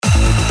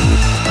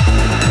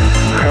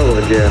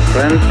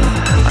friends.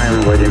 I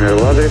am Vladimir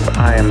Lazarev.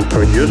 I am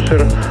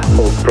producer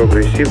of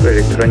progressive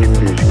electronic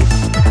music.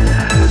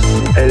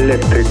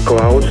 Electric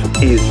Clouds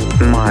is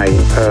my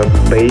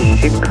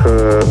basic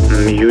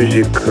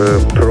music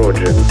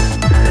project.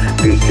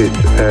 This is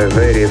a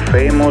very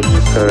famous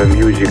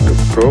music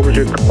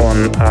project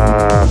on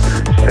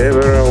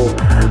several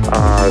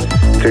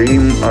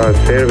stream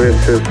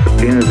services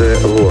in the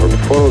world.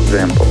 For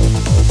example,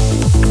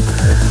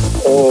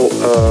 all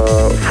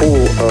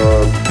full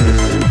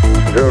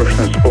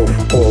versions of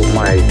all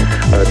my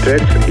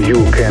tracks you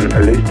can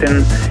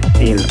listen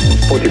in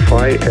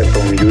Spotify,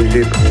 Apple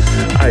Music,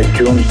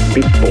 iTunes,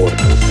 Beatport,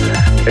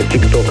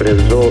 TikTok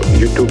Rezo,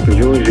 YouTube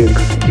Music,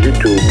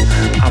 YouTube,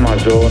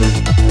 Amazon,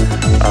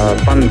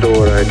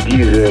 Pandora,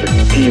 Deezer,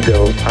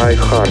 Tidal,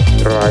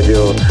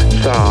 iHeartRadio,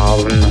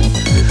 Sound,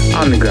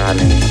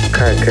 Angami,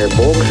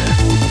 KKBox,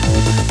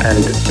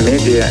 and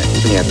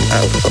MediaNet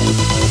also.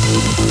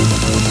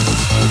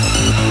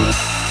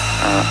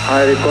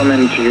 I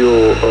recommend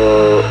you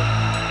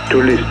to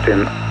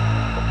listen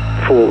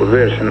full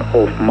version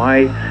of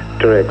my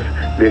tracks.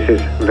 This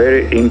is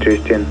very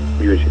interesting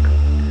music.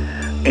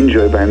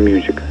 Enjoy my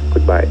music.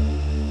 Goodbye.